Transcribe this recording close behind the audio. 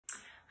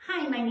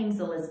my name's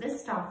Elizabeth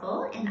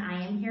Stoffel, and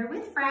I am here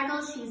with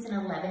Fraggle. She's an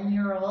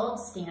 11-year-old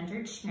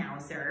standard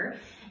schnauzer,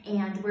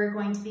 and we're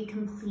going to be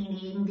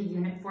completing the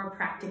Unit 4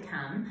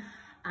 practicum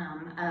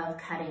of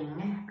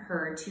cutting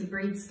her to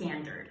breed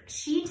standard.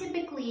 She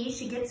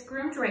gets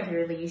groomed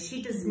regularly.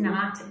 She does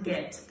not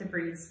get the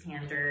breed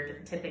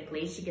standard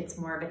typically. She gets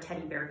more of a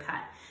teddy bear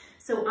cut.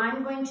 So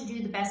I'm going to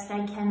do the best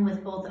I can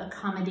with both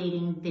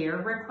accommodating their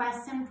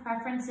requests and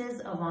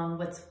preferences along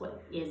with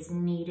what is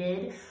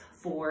needed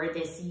for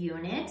this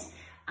unit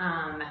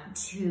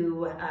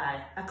to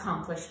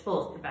accomplish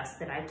both the best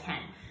that I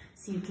can.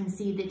 So you can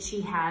see that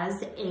she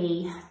has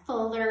a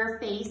fuller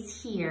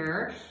face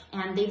here,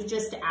 and they've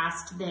just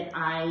asked that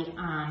I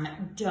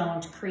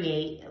don't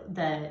create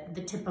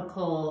the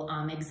typical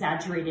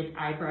exaggerated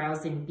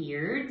eyebrows and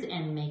beards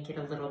and make it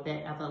a little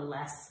bit of a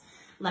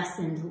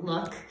lessened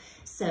look.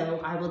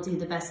 So I will do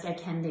the best I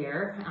can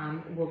there.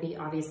 We'll be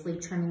obviously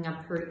trimming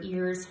up her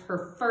ears.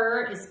 Her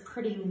fur is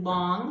pretty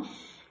long.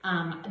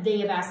 They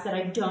have asked that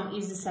I don't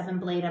use a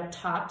 7-blade up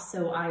top,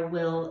 so I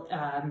will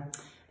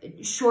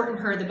shorten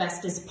her the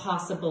best as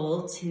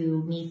possible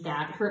to meet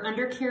that. Her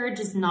undercarriage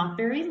is not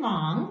very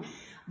long,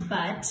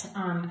 but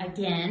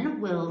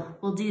again,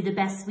 we'll do the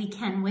best we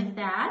can with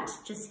that.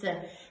 Just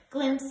a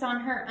glimpse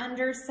on her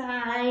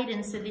underside,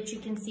 and so that you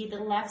can see the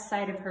left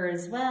side of her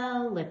as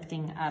well,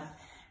 lifting up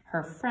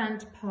her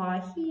front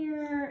paw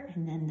here,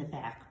 and then the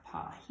back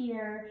paw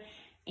here.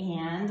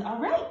 And all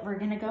right, we're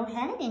gonna go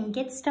ahead and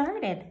get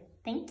started.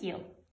 Thank you.